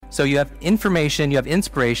So you have information, you have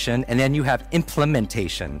inspiration, and then you have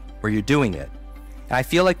implementation where you're doing it. And I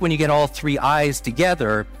feel like when you get all three I's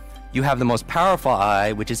together, you have the most powerful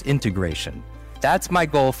I, which is integration. That's my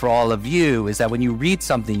goal for all of you, is that when you read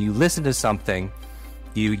something, you listen to something,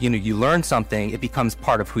 you learn something, it becomes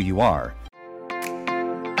part of who you are.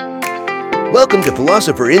 Welcome to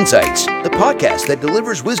Philosopher Insights, the podcast that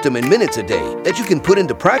delivers wisdom in minutes a day that you can put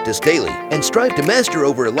into practice daily and strive to master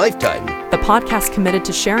over a lifetime. The podcast committed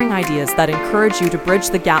to sharing ideas that encourage you to bridge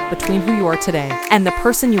the gap between who you are today and the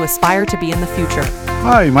person you aspire to be in the future.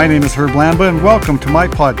 Hi, my name is Herb Lamba, and welcome to my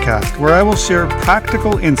podcast, where I will share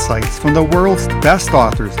practical insights from the world's best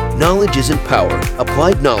authors. Knowledge isn't power.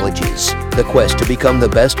 Applied knowledge is. The quest to become the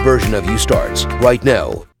best version of you starts right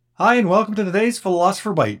now. Hi, and welcome to today's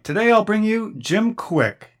Philosopher Bite. Today I'll bring you Jim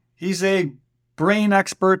Kwik. He's a brain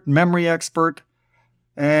expert, memory expert,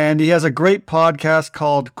 and he has a great podcast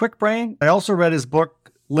called Kwik Brain. I also read his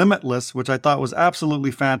book, Limitless, which I thought was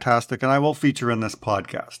absolutely fantastic, and I will feature in this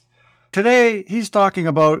podcast. Today, he's talking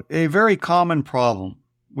about a very common problem.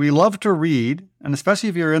 We love to read, and especially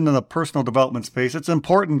if you're in the personal development space, it's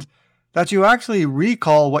important that you actually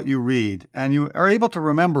recall what you read, and you are able to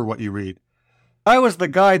remember what you read. I was the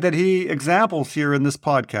guy that he examples here in this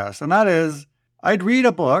podcast, and that is, I'd read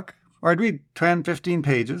a book, or I'd read 10, 15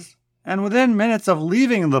 pages, and within minutes of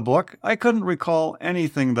leaving the book, I couldn't recall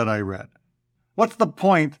anything that I read. What's the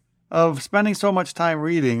point of spending so much time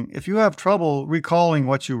reading if you have trouble recalling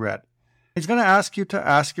what you read? He's going to ask you to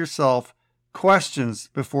ask yourself questions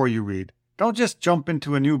before you read. Don't just jump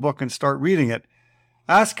into a new book and start reading it.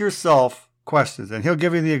 Ask yourself questions, and he'll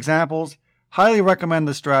give you the examples. Highly recommend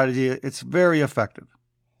the strategy. It's very effective.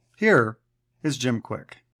 Here is Jim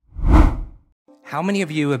Kwik. How many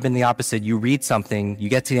of you have been the opposite? You read something, you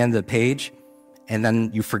get to the end of the page, and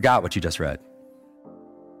then you forgot what you just read.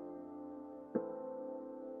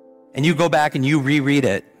 And you go back and you reread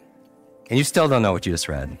it, and you still don't know what you just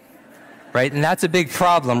read. Right? And that's a big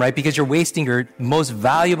problem, right? Because you're wasting your most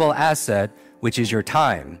valuable asset, which is your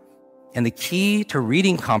time. And the key to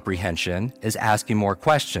reading comprehension is asking more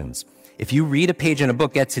questions. If you read a page in a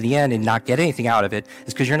book, get to the end and not get anything out of it,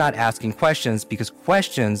 it's because you're not asking questions, because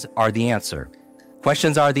questions are the answer.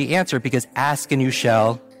 Questions are the answer because ask and you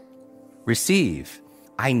shall receive.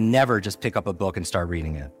 I never just pick up a book and start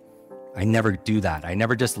reading it. I never do that. I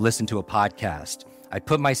never just listen to a podcast. I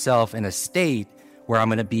put myself in a state where I'm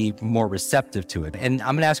going to be more receptive to it. And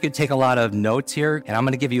I'm going to ask you to take a lot of notes here, and I'm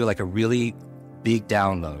going to give you like a really big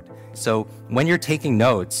download. So when you're taking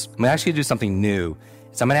notes, I'm going to ask you to do something new.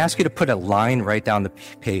 So I'm going to ask you to put a line right down the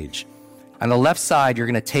page. On the left side, you're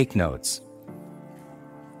going to take notes,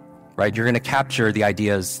 right? You're going to capture the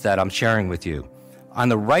ideas that I'm sharing with you. On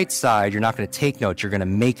the right side, you're not going to take notes, you're going to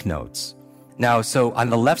make notes. Now, so on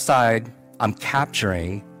the left side, I'm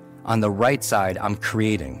capturing. On the right side, I'm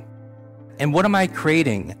creating. And what am I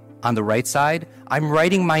creating on the right side? I'm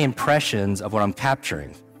writing my impressions of what I'm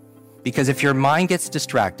capturing. Because if your mind gets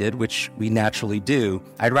distracted, which we naturally do,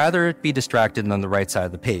 I'd rather it be distracted than on the right side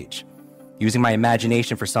of the page, using my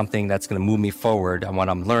imagination for something that's going to move me forward on what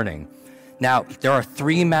I'm learning. Now, there are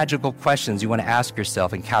 3 magical questions you want to ask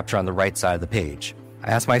yourself and capture on the right side of the page. I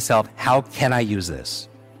ask myself, how can I use this?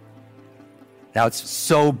 Now, it's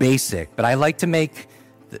so basic, but I like to make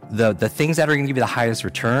the things that are going to give you the highest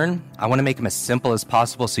return, I want to make them as simple as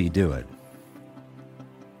possible so you do it.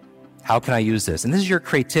 How can I use this? And this is your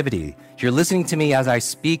creativity. You're listening to me as I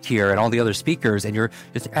speak here and all the other speakers, and you're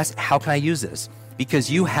just asking, how can I use this? Because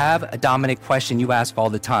you have a dominant question you ask all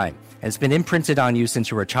the time, and it's been imprinted on you since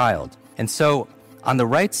you were a child. And so on the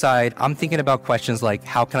right side, I'm thinking about questions like,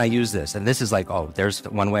 how can I use this? And this is like, oh, there's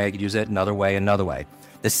one way I could use it, another way, another way.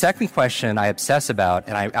 The second question I obsess about,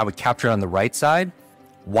 and I would capture it on the right side,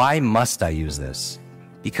 why must I use this?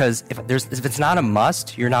 Because if it's not a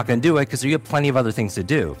must, you're not going to do it because you have plenty of other things to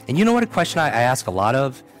do. And you know what a question I ask a lot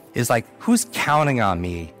of is like, who's counting on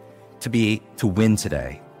me to win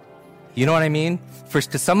today? You know what I mean? First,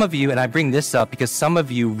 because some of you, and I bring this up because some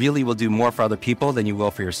of you really will do more for other people than you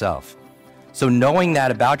will for yourself. So knowing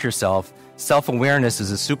that about yourself, self-awareness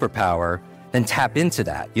is a superpower, then tap into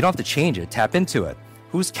that. You don't have to change it, tap into it.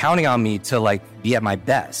 Who's counting on me to like be at my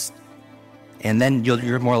best? And then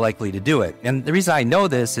you're more likely to do it. And the reason I know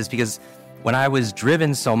this is because when I was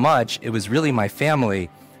driven so much, it was really my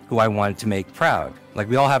family who I wanted to make proud. Like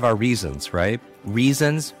we all have our reasons, right?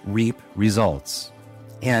 Reasons reap results.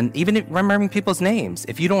 And even remembering people's names,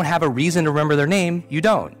 if you don't have a reason to remember their name, you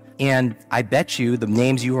don't. And I bet you the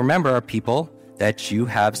names you remember are people that you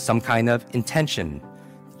have some kind of intention.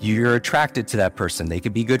 You're attracted to that person. They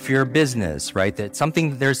could be good for your business, right?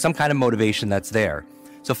 There's some kind of motivation that's there.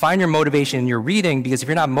 So So find your motivation in your reading, because if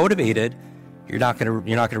you're not motivated, you're not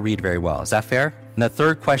going to read very well. Is that fair? And the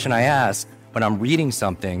third question I ask when I'm reading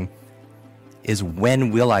something is,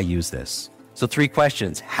 when will I use this? So 3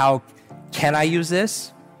 questions. How can I use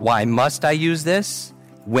this? Why must I use this?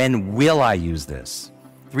 When will I use this?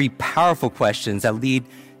 3 powerful questions that lead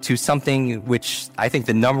to something which I think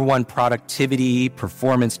the number one productivity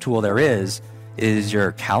performance tool there is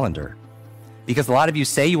your calendar. Because a lot of you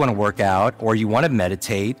say you want to work out, or you want to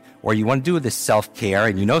meditate, or you want to do this self-care,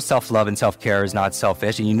 and you know self-love and self-care is not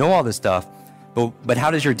selfish, and you know all this stuff, but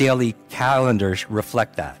how does your daily calendar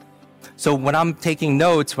reflect that? So when I'm taking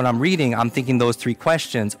notes, when I'm reading, I'm thinking those 3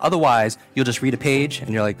 questions. Otherwise, you'll just read a page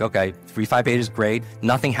and you're like, okay, 5 pages, great.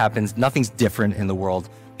 Nothing happens. Nothing's different in the world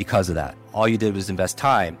because of that. All you did was invest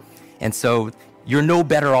time. And so you're no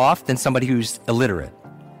better off than somebody who's illiterate.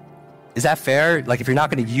 Is that fair? Like, if you're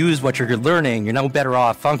not going to use what you're learning, you're no better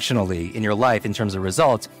off functionally in your life in terms of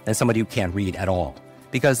results than somebody who can't read at all.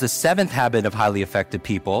 Because the 7th habit of highly effective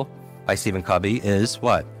people by Stephen Covey is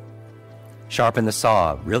what? Sharpen the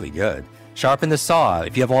saw. Really good. Sharpen the saw.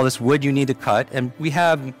 If you have all this wood you need to cut, and we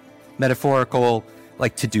have metaphorical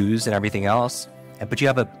like to-dos and everything else, but you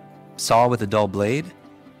have a saw with a dull blade,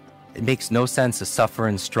 it makes no sense to suffer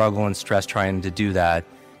and struggle and stress trying to do that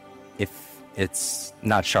if it's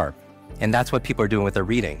not sharp. And that's what people are doing with their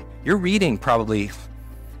reading. You're reading probably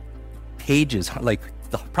pages, like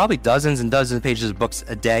probably dozens and dozens of pages of books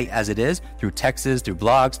a day as it is, through texts, through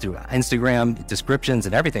blogs, through Instagram descriptions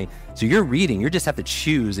and everything. So you're reading, you just have to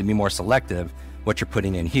choose and be more selective what you're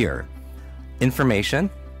putting in here.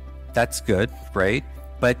 Information, that's good, great.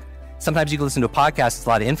 But sometimes you can listen to a podcast, it's a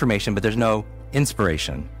lot of information, but there's no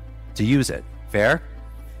inspiration to use it. Fair?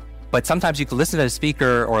 But sometimes you can listen to a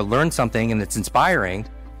speaker or learn something and it's inspiring,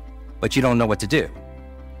 but you don't know what to do.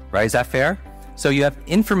 Right? Is that fair? So you have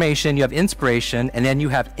information, you have inspiration, and then you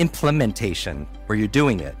have implementation, where you're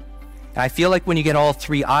doing it. And I feel like when you get all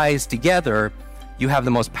 3 I's together, you have the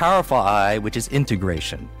most powerful I, which is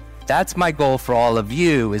integration. That's my goal for all of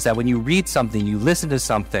you, is that when you read something, you listen to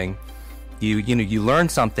something, you learn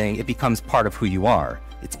something, it becomes part of who you are.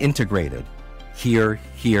 It's integrated. Here,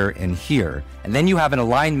 here, and here. And then you have an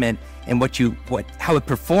alignment, and how it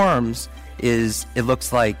performs is, it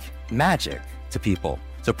looks like magic to people.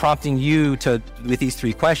 So prompting you with these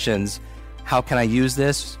 3 questions: how can I use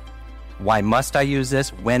this? Why must I use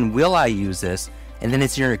this? When will I use this? And then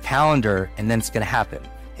it's in your calendar, and then it's going to happen.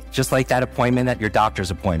 Just like that appointment at your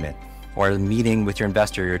doctor's appointment, or a meeting with your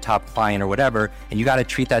investor, your top client, or whatever. And you got to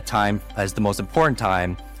treat that time as the most important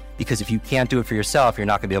time, because if you can't do it for yourself, you're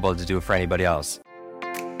not going to be able to do it for anybody else.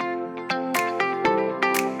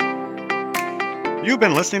 You've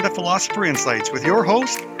been listening to Philosopher Insights with your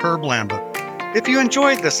host, Herb Lamba. If you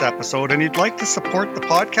enjoyed this episode and you'd like to support the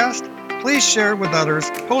podcast, please share it with others,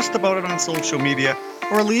 post about it on social media,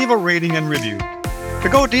 or leave a rating and review. To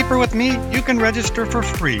go deeper with me, you can register for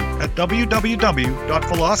free at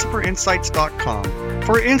www.philosopherinsights.com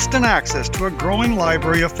for instant access to a growing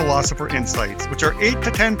library of Philosopher Insights, which are 8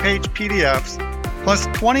 to 10 page PDFs, plus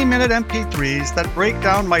 20-minute MP3s that break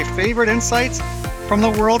down my favorite insights from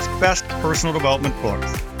the world's best personal development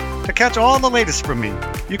books. To catch all the latest from me,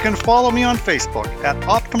 you can follow me on Facebook at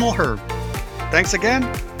Optimal Herb. Thanks again,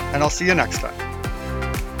 and I'll see you next time.